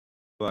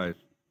Guys,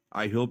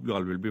 I hope you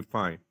all will be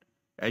fine.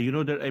 And you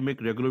know that I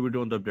make regular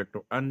video on the object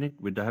of earning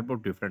with the help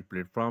of different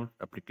platforms,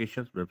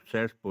 applications,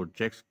 websites,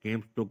 projects,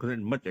 games, tokens,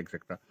 and much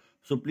etc.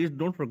 So please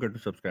don't forget to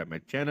subscribe my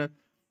channel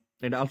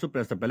and also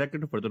press the bell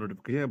icon for the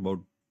notification about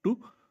two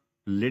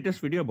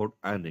latest video about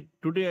earning.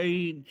 Today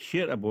I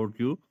share about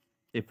you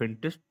a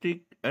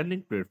fantastic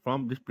earning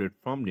platform. This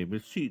platform name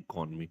is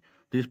Ceconomy.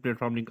 This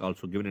platform link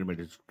also given in my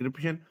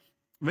description.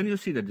 When you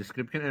see the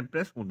description and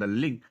press on the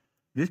link,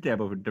 this type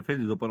of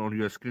interface is open on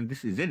your screen.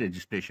 This is a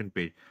registration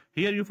page.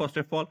 Here you first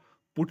of all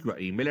put your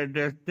email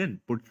address,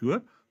 then put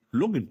your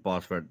login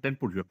password, then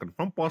put your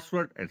confirm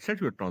password and set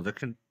your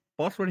transaction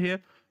password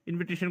here.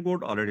 Invitation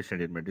code already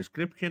sent in my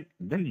description.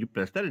 Then you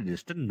press the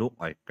register no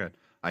icon.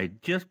 I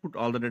just put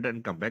all the data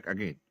and come back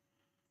again.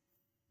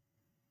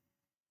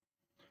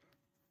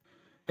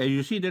 As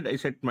you see that I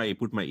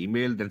put my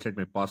email, then set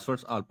my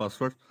passwords, all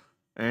passwords,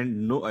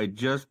 and no, I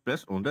just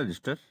press on the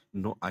register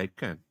no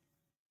icon.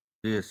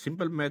 There is a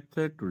simple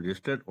method to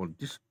register on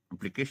this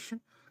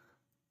application.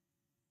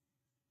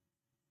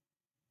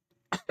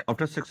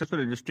 After successful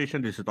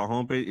registration, this is the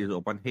home page is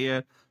open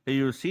here. Here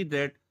you see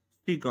that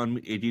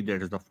Ceconomy 80,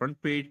 that is the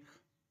front page,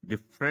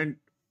 different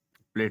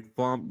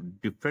platform,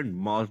 different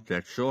malls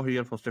that show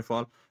here first of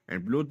all,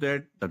 and below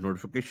that the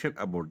notification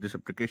about this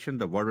application,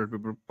 the word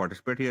people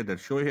participate here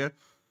that show here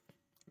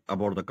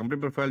about the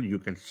company profile. You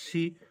can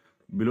see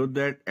below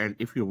that, and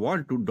if you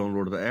want to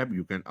download the app,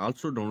 you can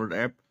also download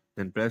app,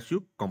 then press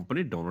you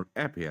company download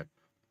app here.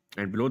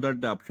 And below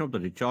that, the option of the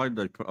recharge,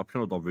 the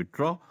option of the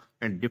withdraw,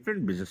 and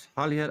different business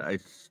hall here. I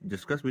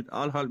discuss with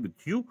all hall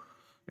with you.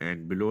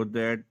 And below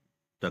that,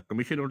 the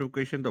commission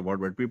notification, the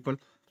worldwide people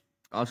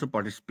also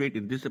participate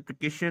in this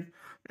application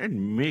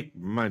and make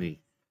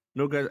money.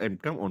 Now, guys, I'm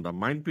come on the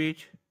mine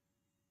page.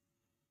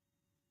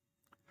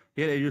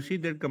 Here, as you see,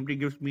 that company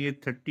gives me a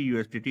 30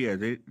 USDT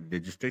as a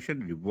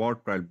registration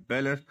reward trial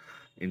balance.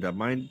 In the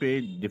mine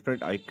page,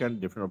 different icon,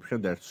 different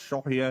options that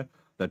show here.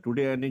 The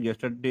today earning,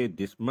 yesterday,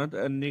 this month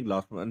earning,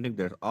 last month earning,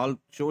 that's all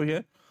show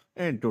here.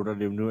 And total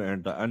revenue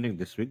and the earning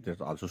this week,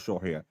 that's also show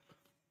here.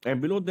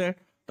 And below that,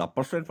 the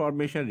personal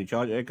information,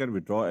 recharge icon,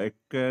 withdraw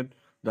icon,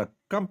 the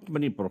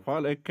company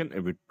profile icon,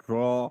 a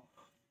withdraw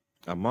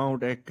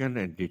amount icon,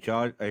 and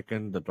recharge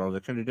icon, the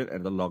transaction detail,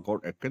 and the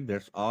logout icon,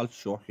 that's all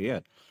show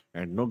here.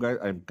 And now, guys,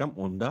 I'm come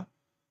on the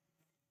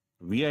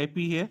VIP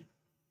here.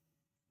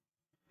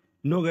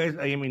 No, guys,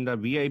 I am in the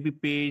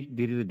VIP page.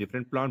 There is a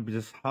different plan,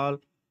 business hall.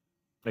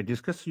 I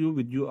discuss you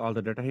with you all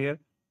the data here.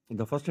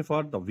 The first of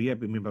all, the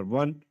VIP member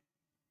 1.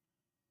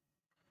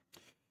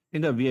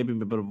 In the VIP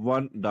member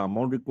 1, the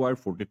amount required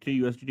 43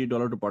 USDT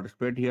dollar to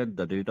participate here.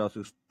 The daily task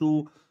is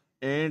 2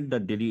 and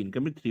the daily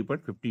income is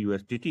 3.50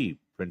 USDT.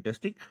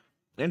 Fantastic.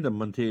 And the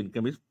monthly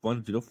income is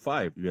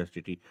 105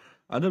 USDT.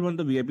 Other one,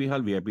 the VIP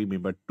hall, VIP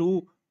member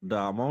 2. The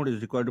amount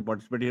is required to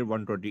participate here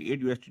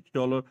 128 USDT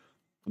dollar.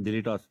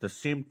 Daily task the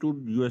same,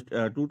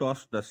 two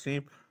tasks the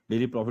same.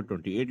 Daily profit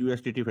 28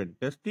 USDT.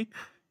 Fantastic.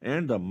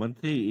 And the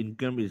monthly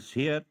income is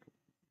here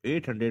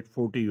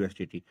 840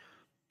 USDT.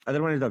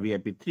 Other one is the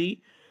VIP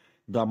 3.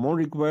 The amount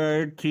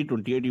required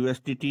 328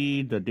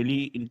 USDT. The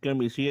daily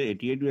income is here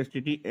 88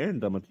 USDT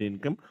and the monthly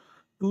income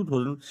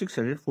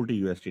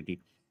 2640 USDT.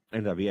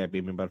 And the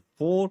VIP member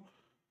 4,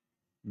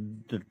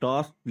 the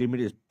task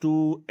limit is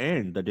 2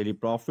 and the daily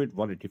profit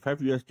 185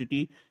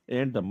 USDT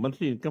and the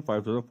monthly income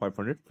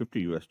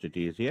 5550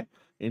 USDT is here.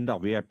 In the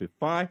VIP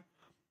 5,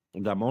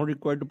 the amount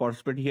required to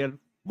participate here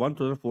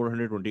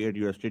 1428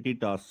 USDT,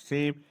 task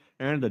same,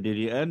 and the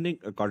daily earning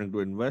according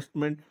to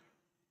investment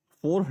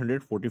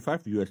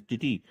 445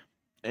 USDT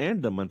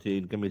and the monthly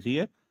income is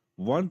here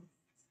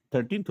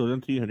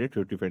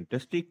 13,350.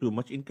 Fantastic. Too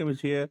much income is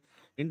here.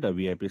 In the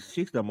VIP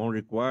 6, the amount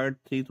required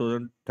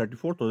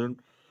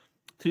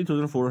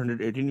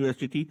 3,418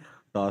 USDT.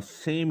 The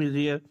same is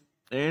here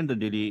and the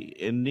daily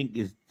earning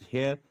is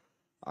here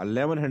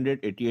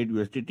 1188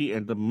 USDT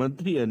and the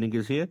monthly earning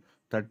is here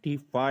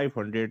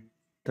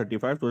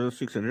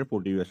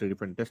 35,640 USDT.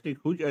 Fantastic.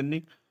 Huge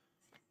earning.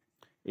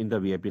 In the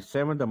VIP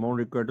 7, the amount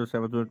required to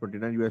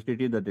 7,029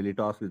 USDT. The daily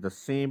task is the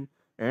same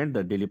and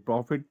the daily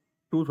profit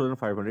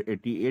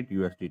 2,588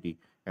 USDT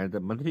and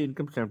the monthly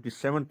income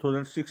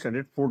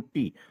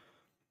 77,640.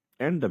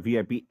 And the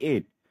VIP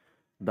 8,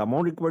 the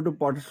amount required to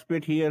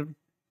participate here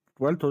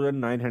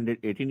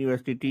 12,918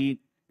 USDT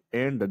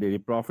and the daily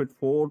profit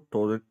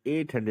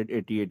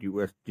 4,888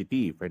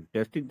 USDT.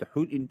 Fantastic. The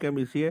huge income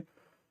is here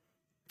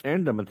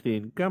and the monthly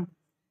income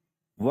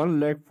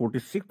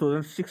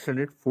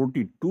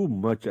 1,46,642.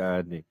 Much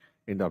earning.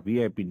 In the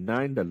VIP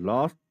 9, the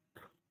last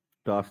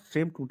task,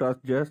 same two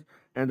tasks just,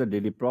 and the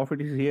daily profit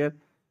is here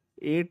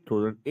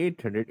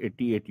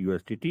 8,888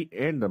 USDT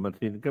and the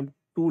monthly income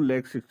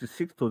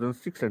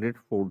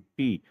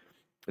 2,66,640.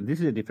 This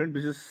is a different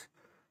business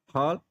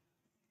hall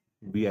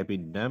VIP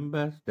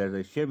numbers that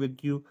I share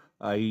with you.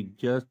 I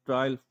just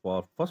trial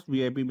for first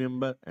VIP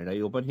member and I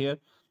open here.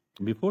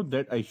 Before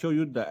that, I show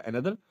you the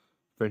another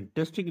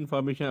fantastic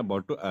information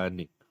about to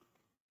earning.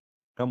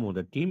 Come on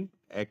the team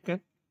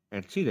icon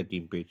and see the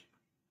team page.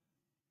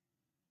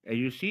 And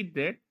you see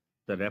that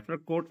the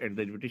referral code and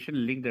the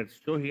invitation link that's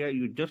show here.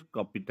 You just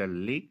copy the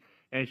link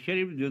and share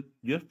it with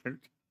your friends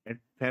and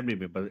family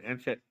members,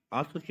 and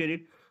also share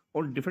it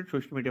on different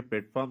social media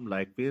platforms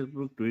like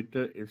Facebook,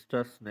 Twitter,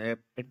 Insta, Snap,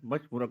 and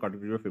much more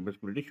according to your famous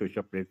community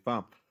social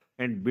platform.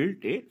 And build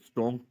a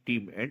strong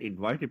team and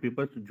invite the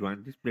people to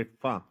join this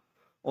platform.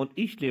 On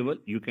each level,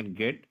 you can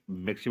get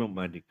maximum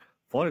earning.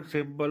 For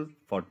example,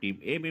 for Team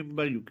A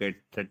member, you get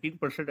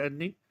 13%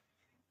 earning.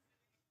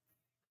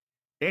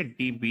 At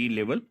Team B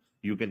level,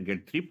 you can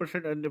get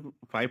 3% and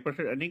 5%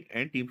 earning,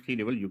 and Team C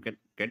level, you can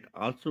get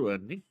also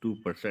earning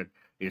 2%.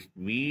 It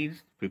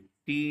means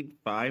 15,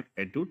 5,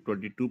 and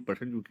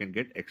 22% you can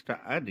get extra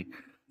earning.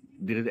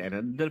 There is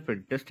another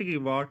fantastic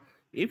reward.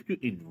 If you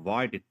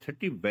invite a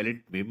 30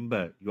 valid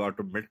member, you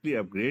automatically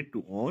upgrade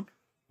to own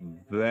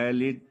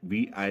valid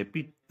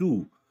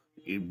VIP2,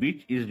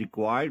 which is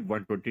required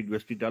 120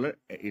 USD dollar.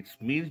 It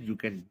means you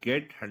can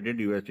get 100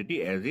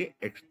 USDT as a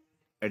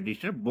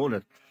additional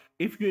bonus.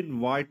 If you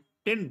invite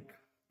 10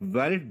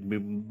 valid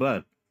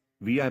member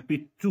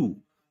VIP2,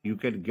 you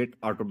can get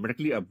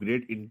automatically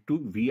upgrade into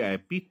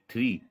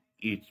VIP3.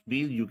 It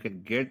means you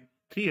can get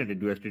 300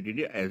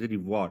 USDT as a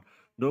reward.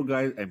 Now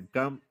guys, I'm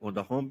come on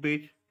the home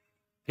page.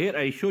 Here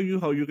I show you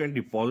how you can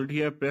deposit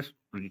here. Press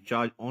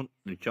recharge on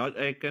recharge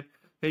icon.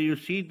 Here you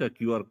see the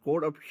QR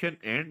code option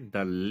and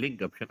the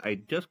link option. I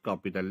just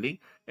copy the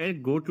link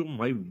and go to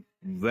my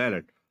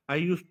wallet. I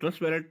use Trust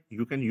Wallet.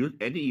 You can use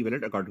any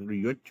e-wallet according to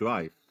your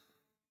choice.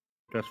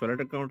 Trust Wallet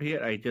account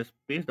here. I just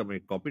paste my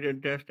copied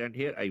address, and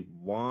here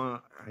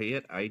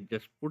I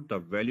just put the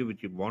value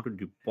which you want to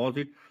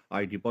deposit.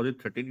 I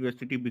deposit 13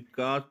 USDT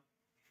because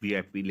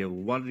VIP level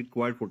 1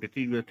 required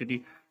 43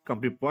 USDT.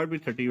 Company point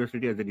with 30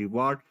 USDT as a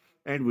reward,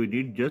 and we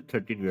need just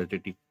 13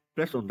 USDT.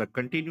 Press on the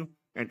continue,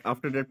 and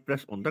after that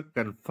press on the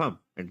confirm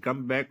and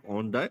come back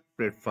on the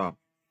platform.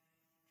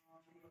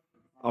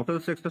 After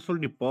the successful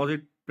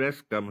deposit,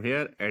 press come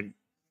here and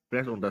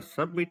press on the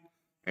submit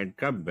and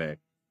come back.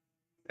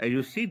 And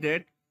you see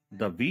that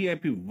the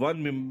VIP1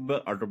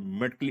 member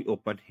automatically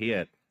open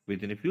here.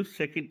 Within a few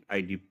seconds,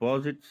 I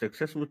deposit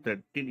successful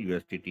 13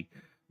 USDT.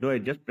 Now I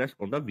just press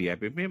on the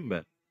VIP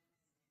member.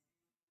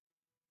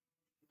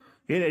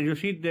 Here as you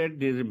see that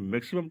there is a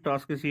maximum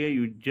task is here.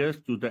 You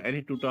just choose the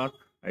any two tasks.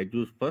 I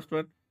choose first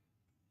one.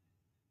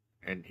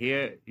 And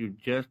here you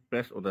just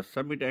press on the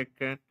submit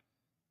icon.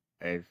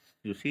 As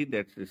you see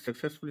that it's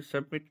successfully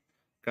submit.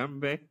 Come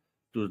back,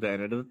 choose the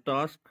another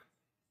task.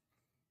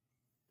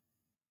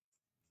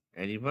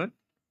 Anyone,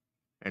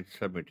 and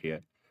submit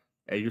here.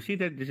 As you see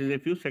that this is a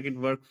few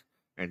second works,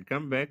 and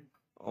come back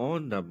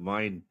on the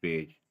mine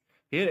page.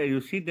 Here as you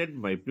see that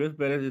my previous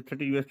balance is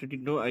 30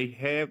 USDT. Now I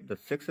have the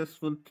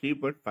successful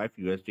 3.5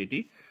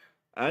 USDT,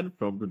 and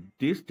from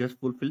this just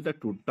fulfill the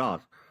two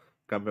tasks.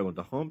 Come back on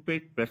the home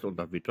page, press on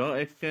the withdraw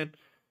icon.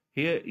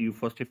 Here you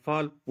first of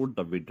all put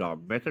the withdraw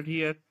method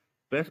here,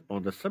 press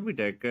on the submit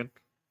icon,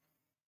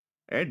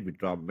 add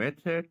withdraw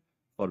method.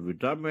 For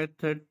withdraw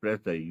method, press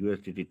the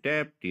USDT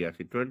tab,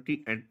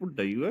 TRC20, and put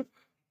the your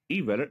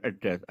e-wallet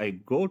address. I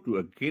go to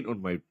again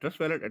on my Trust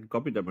Wallet and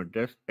copy the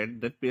address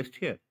and then paste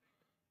here.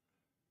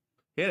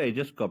 Here I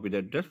just copy the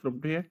address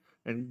from here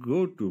and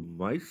go to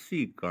my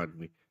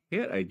Ceconomy.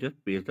 Here I just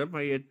paste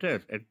my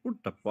address and put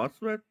the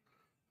password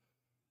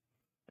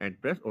and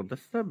press on the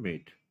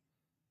submit.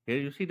 Here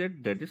you see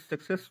that is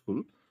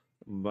successful.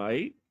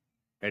 My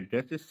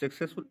address is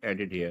successful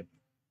added here.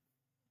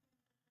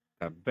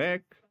 Come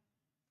back.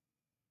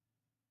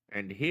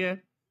 And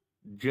here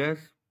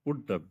just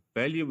put the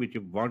value which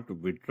you want to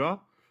withdraw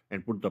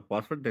and put the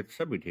password, then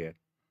submit here.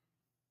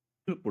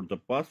 To put the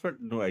password,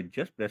 no, I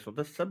just press on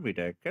the submit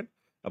icon.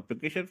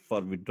 Application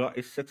for withdraw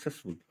is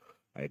successful.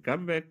 I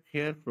come back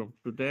here from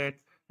to that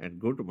and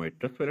go to my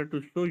Trust Wallet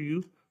to show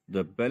you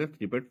the balance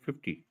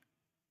 3.50.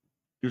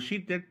 You see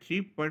that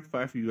 3.5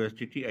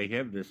 USDT I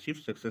have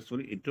received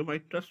successfully into my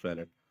Trust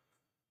Wallet.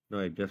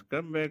 Now I just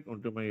come back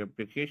onto my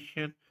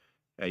application.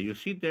 You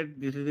see that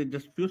this is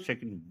just few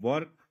second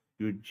work.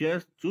 You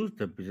just choose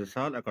the business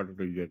hall according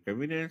to your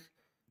convenience,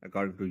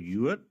 according to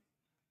your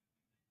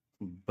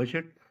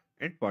budget,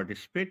 and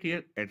participate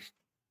here and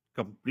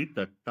complete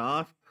the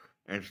task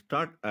and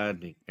start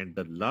earning. And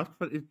the last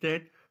one is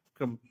that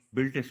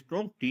build a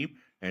strong team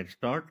and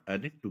start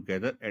earning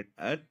together and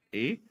earn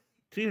a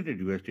 300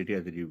 USDT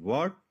as a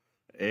reward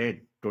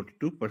and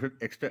 22%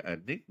 extra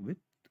earning with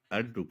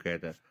earn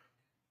together.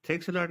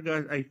 Thanks a lot,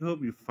 guys. I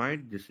hope you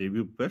find this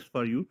review best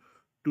for you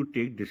to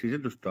take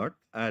decision to start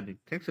earning.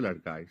 Thanks a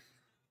lot, guys.